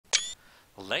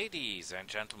Ladies and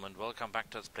gentlemen, welcome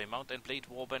back to Let's Play Mount and Blade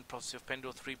Warband Prophecy of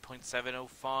Pendor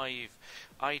 3.705.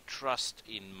 I trust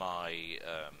in my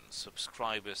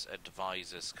subscribers,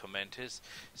 advisors, commenters,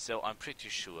 so I'm pretty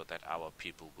sure that our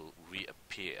people will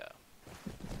reappear.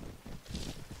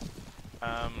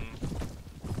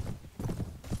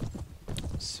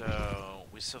 So,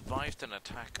 we survived an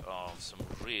attack of some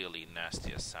really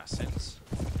nasty assassins.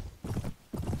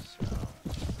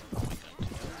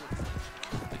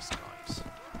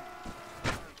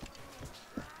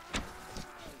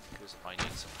 I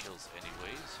need some kills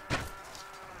anyways.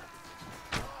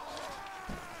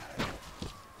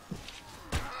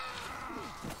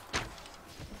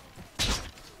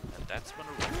 And that's when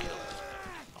a rock kill is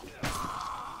made.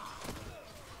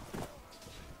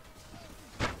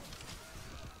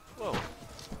 Whoa.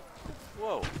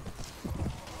 Whoa.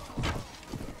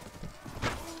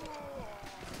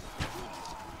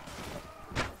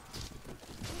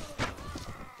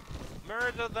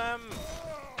 Murder them!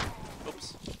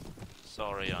 Oops.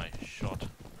 Sorry, I shot your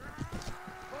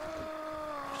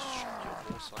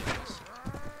horse, I guess.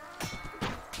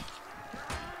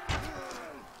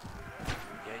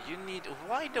 Yeah, you need...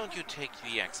 Why don't you take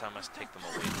the axe? I must take them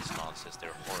away, these lances.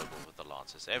 They're horrible with the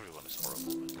lances. Everyone is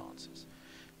horrible with lances.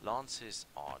 Lances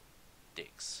are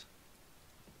dicks.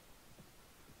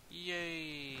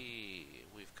 Yay!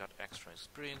 We've got extra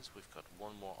experience. We've got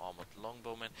one more armored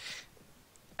longbowman.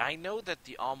 I know that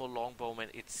the armored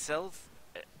longbowman itself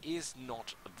is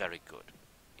not very good.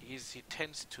 He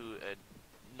tends to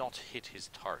not hit his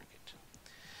target.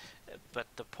 But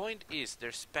the point is,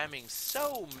 they're spamming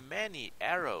so many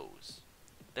arrows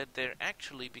that they're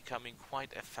actually becoming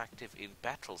quite effective in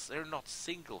battles. They're not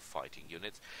single fighting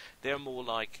units, they're more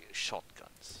like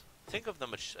shotguns. Think of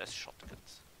them as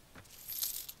shotguns.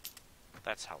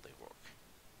 That's how they work.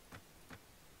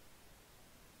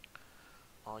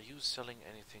 Are you selling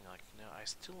anything like... No, I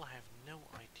still have no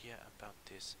idea about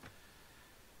this.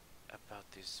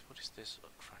 What is this? A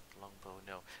cracked longbow?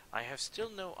 No. I have still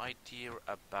no idea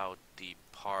about the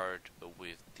part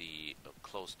with the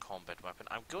close combat weapon.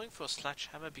 I'm going for a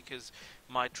sledgehammer because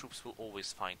my troops will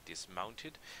always find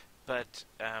dismounted. But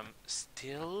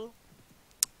still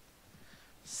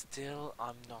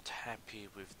I'm not happy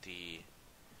with the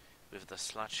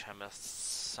sledgehammer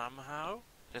somehow.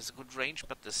 There's a good range,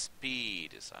 but the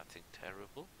speed is, I think,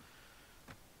 terrible.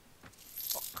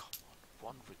 Oh, come on.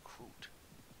 One recruit.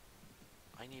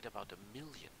 I need about 1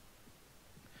 million.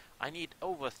 I need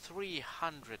over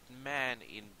 300 men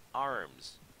in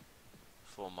arms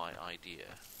for my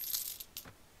idea.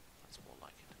 That's more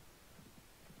like it.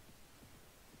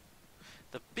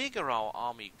 The bigger our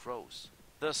army grows,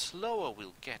 the slower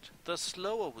we'll get. The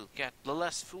slower we'll get, the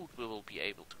less food we will be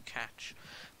able to catch.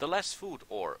 The less food,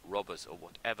 or robbers, or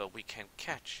whatever we can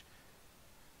catch.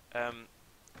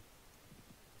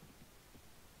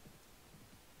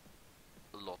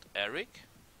 Lord Eric?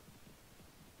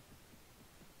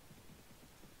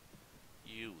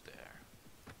 You there.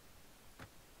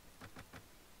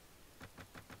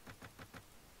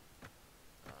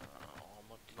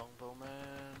 Armored longbowman.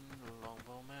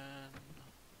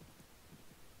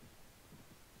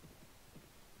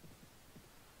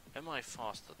 Am I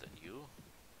faster than you?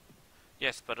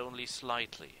 Yes, but only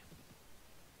slightly.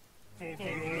 For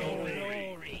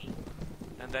glory.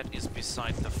 And that is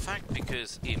beside the fact,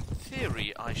 because in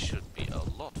theory I should be a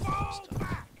lot faster.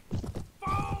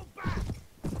 Fall back!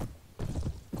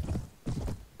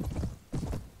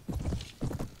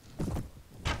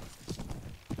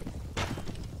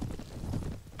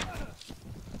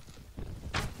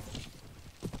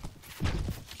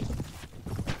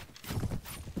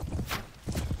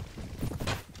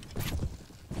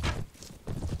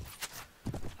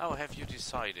 How have you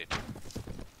decided?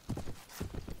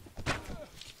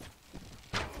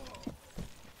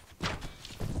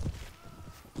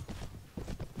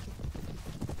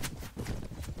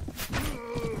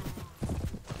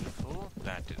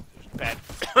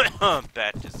 Wonderful.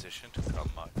 Bad decision to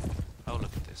come up. Oh,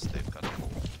 look at this. They've got a ball.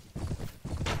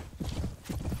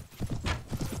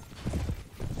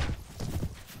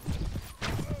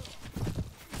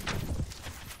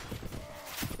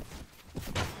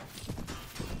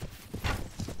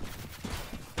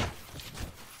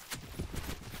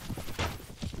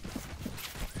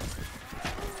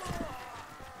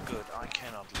 I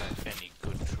cannot let any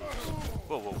good troops...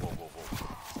 Whoa, whoa, whoa, whoa, whoa.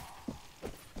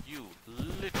 You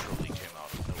literally came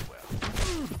out of nowhere.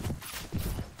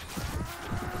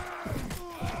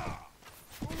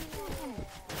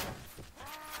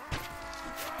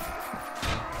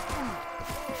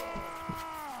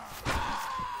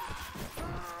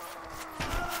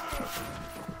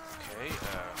 Okay,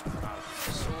 out with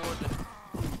the sword.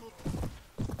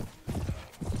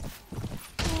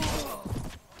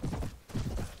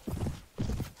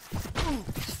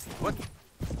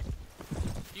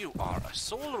 a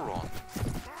Solaron.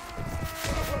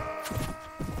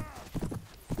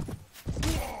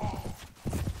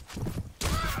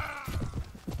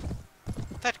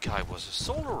 That guy was a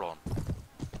Solaron.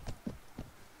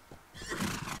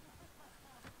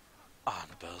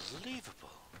 Unbelievable.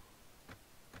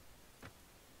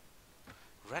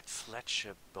 Red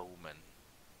Fletcher Bowman.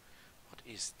 What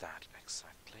is that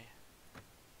exactly?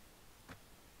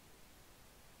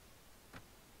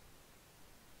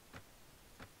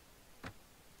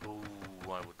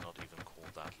 Ooh, I would not even call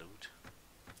that loot.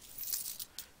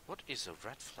 What is a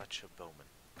Red Fletcher Bowman?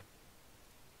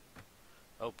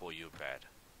 Oh boy, you're bad.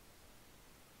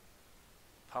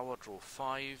 Power draw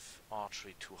 5,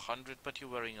 archery 200, but you're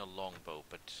wearing a longbow,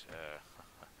 but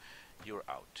you're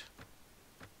out.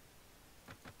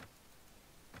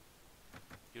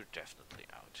 You're definitely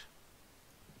out.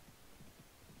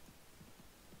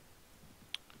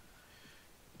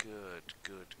 Good,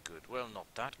 good, good. Well,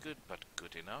 not that good, but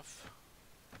good enough.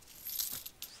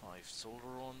 5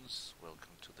 Solarons.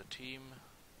 Welcome to the team.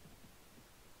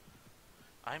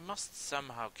 I must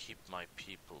somehow keep my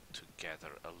people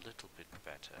together a little bit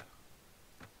better.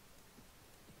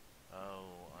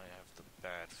 Oh, I have the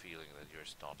bad feeling that you're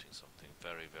starting something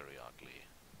very, very ugly.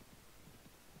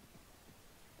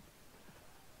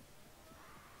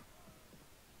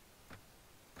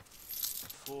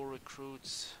 Four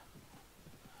recruits.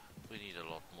 We need a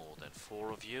lot more than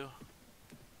 4 of you.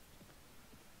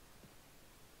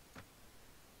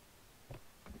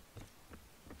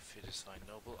 Fidesine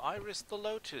Noble. Iris the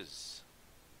Lotus.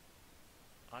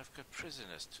 I've got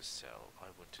prisoners to sell.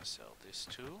 I want to sell this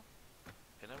too.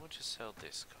 And I want to sell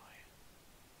this guy.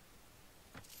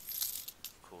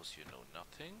 Of course you know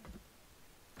nothing.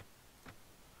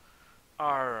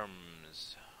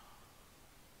 Arms.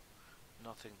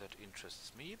 Nothing that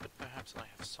interests me, but perhaps I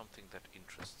have something that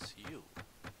interests you.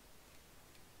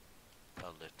 A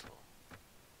little.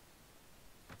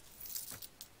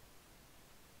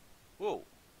 Whoa.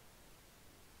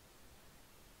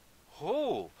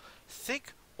 Oh,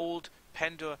 thick old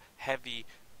Pendor heavy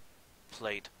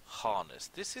plate harness.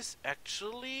 This is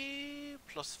actually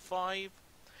 +5.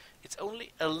 It's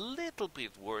only a little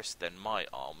bit worse than my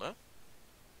armor.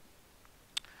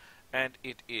 And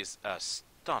it is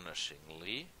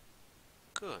astonishingly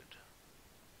good.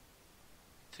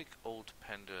 Thick old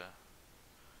Pendor,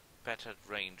 battered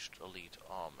ranged elite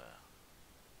armor.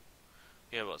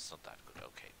 Yeah, well, it's not that good,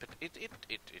 okay. But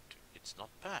it's not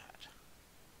bad.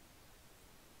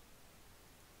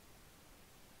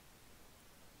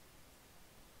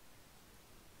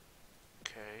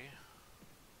 Okay.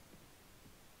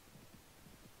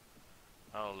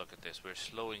 Oh, look at this. We're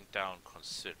slowing down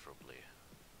considerably.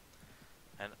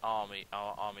 And our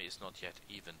army is not yet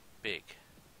even big.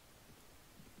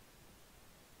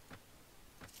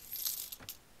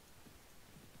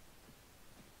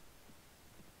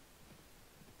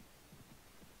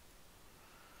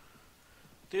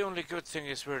 The only good thing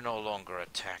is we're no longer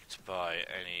attacked by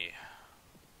any...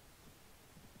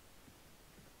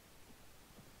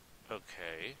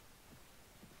 Okay.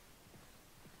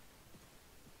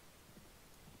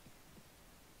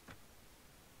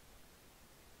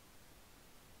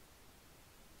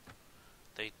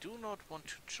 They do not want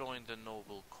to join the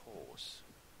noble cause.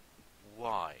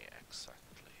 Why exactly?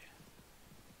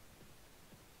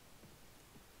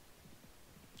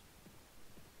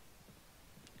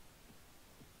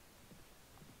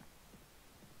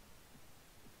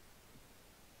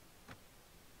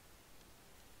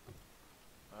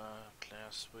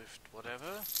 Claire Swift,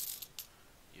 whatever.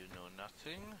 You know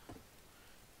nothing.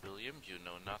 William, you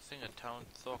know nothing. A town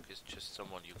thug is just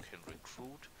someone you can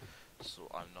recruit, so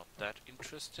I'm not that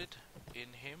interested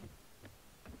in him.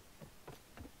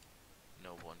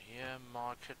 No one here.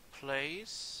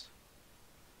 Marketplace.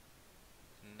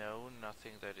 No,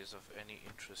 nothing that is of any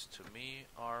interest to me.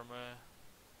 Armor.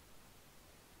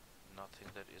 Nothing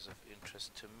that is of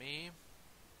interest to me.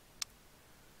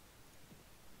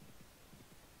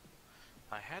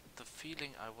 I had the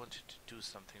feeling I wanted to do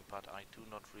something, but I do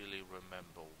not really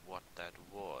remember what that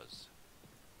was.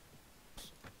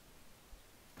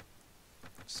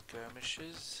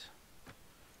 Skirmishes.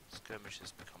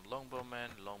 Skirmishes become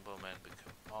longbowmen. Longbowmen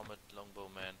become armored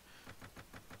longbowmen.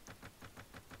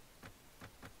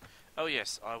 Oh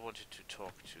yes, I wanted to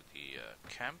talk to the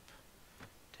camp.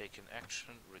 Take an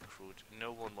action, recruit.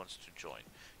 No one wants to join.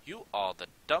 You are the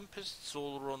dumbest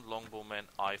Solaron longbowmen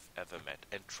I've ever met.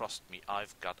 And trust me,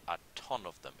 I've got a ton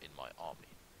of them in my army.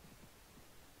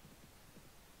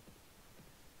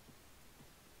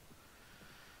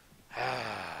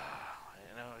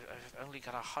 You know, I've only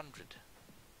got 100.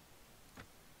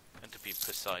 And the be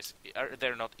precise,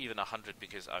 they're not even 100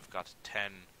 because I've got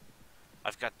 10.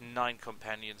 I've got 9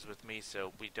 companions with me,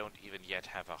 so we don't even yet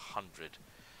have 100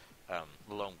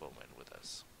 longbowmen with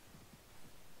us.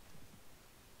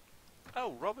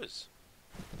 Oh, robbers.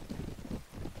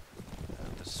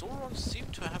 The Saurons seem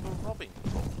to have a robbing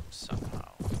problem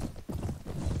somehow.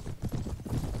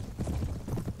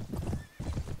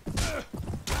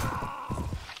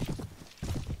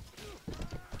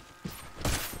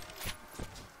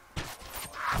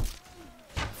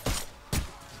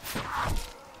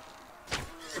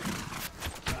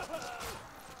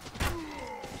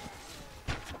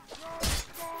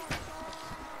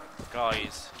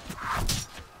 Guys,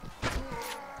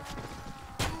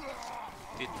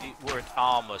 did the word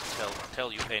armor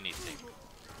tell you anything?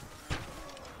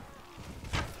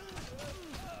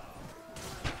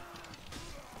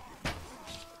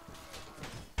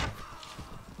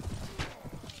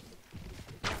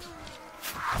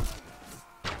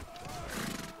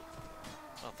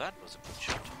 Well, that was a good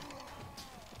shot.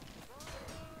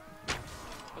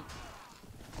 Oh.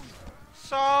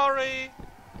 Sorry!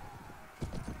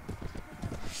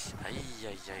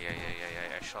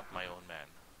 I shot my own man.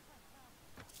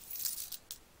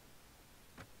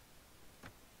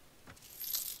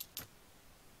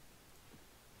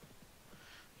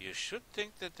 You should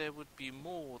think that there would be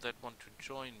more that want to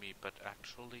join me, but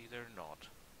actually they're not.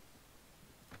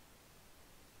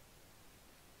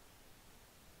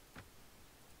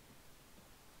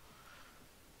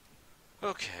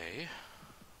 Okay.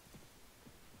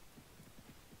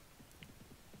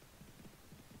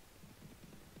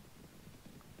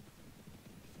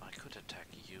 If I could attack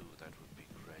you, that would be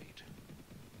great.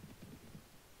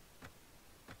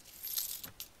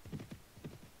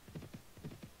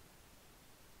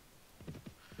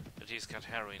 But he's got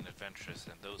heroin adventures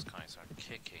and those guys are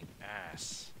kicking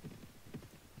ass.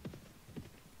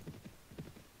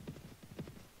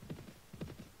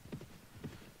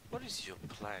 What is your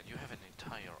plan? You have an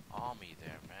entire army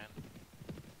there, man.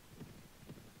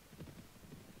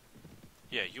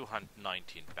 Yeah, you hunt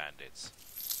 19 bandits.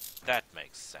 That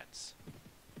makes sense.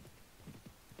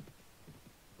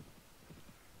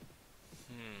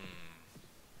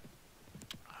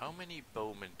 How many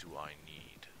bowmen do I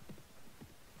need?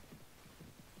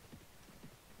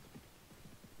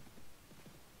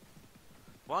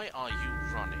 Why are you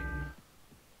running?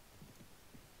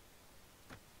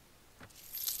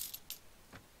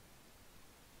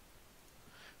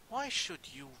 Why should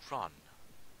you run?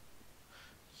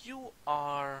 You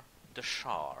are the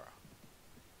Shar.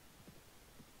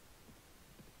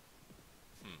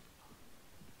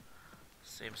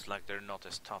 Seems like they're not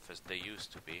as tough as they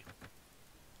used to be.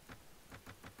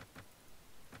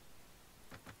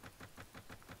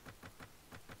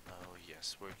 Oh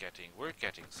yes, we're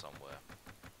getting somewhere.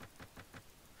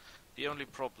 The only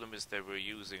problem is that we're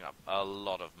using up a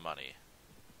lot of money.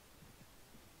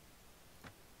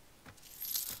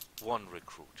 1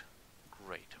 recruit.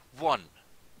 Great. 1!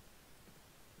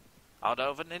 Out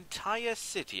of an entire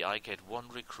city I get 1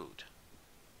 recruit.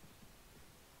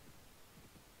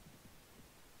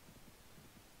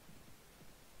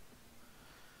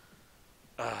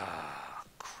 Ah,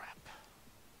 crap.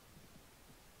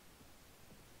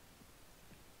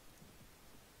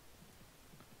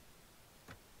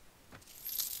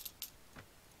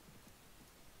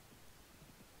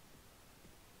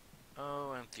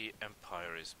 Oh, and the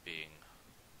Empire is being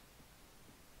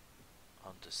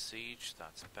under siege.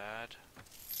 That's bad.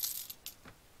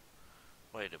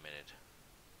 Wait a minute.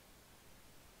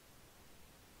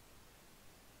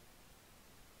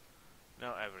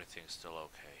 No, everything's still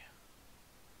okay.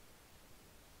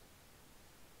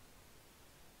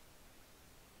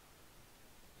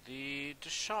 The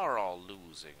Shar are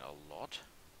losing a lot.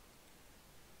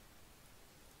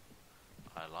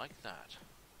 I like that.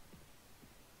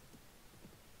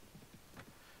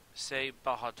 Say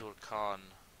Bahadur Khan.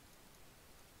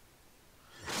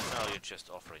 No, you're just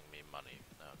offering me money.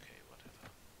 Okay,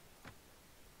 whatever.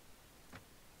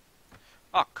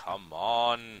 Oh, come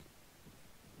on!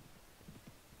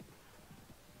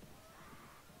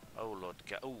 Oh, Lord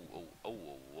Ga- oh, oh, oh,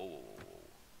 oh, oh, oh, oh.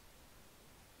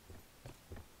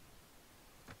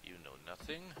 You know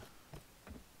nothing.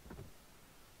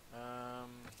 Do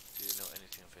you know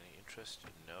anything of any interest?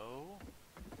 No.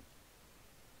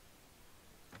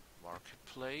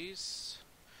 Marketplace.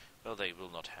 Well, they will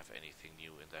not have anything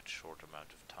new in that short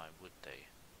amount of time, would they?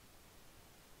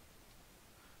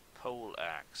 Pole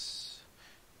axe.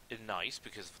 Nice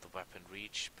because of the weapon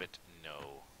reach, but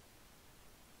no.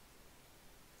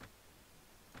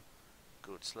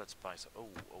 Goods, let's buy some. Oh,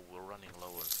 we're running low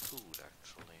on food,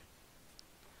 actually.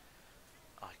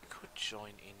 I could join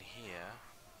in here.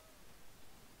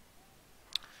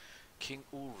 King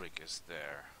Ulrich is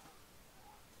there.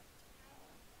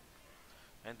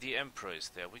 And the Emperor is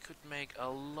there. We could make a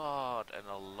lot and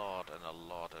a lot and a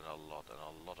lot and a lot and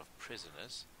a lot of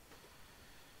prisoners.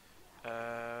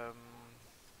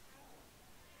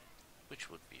 Which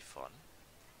would be fun.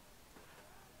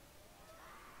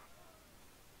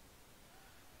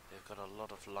 They've got a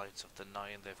lot of Lights of the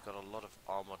Nine. They've got a lot of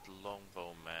armored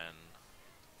longbowmen.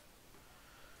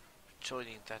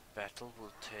 Joining that battle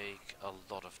will take a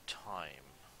lot of time.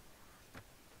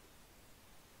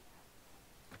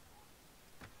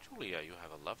 Julia, you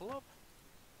have a level up?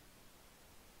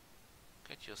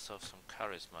 Get yourself some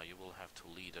charisma. You will have to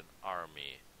lead an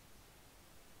army.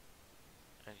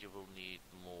 And you will need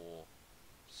more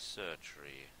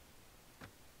surgery.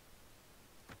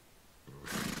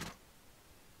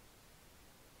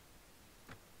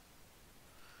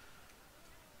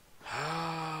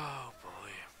 Oh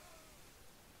boy.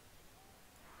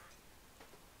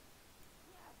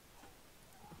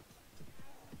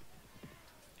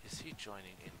 Is he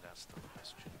joining in? That's the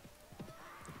question.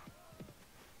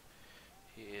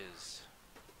 He is.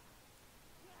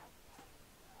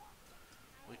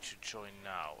 We should join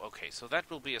now. Okay, so that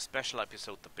will be a special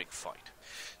episode, The Big Fight.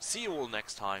 See you all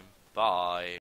next time. Bye.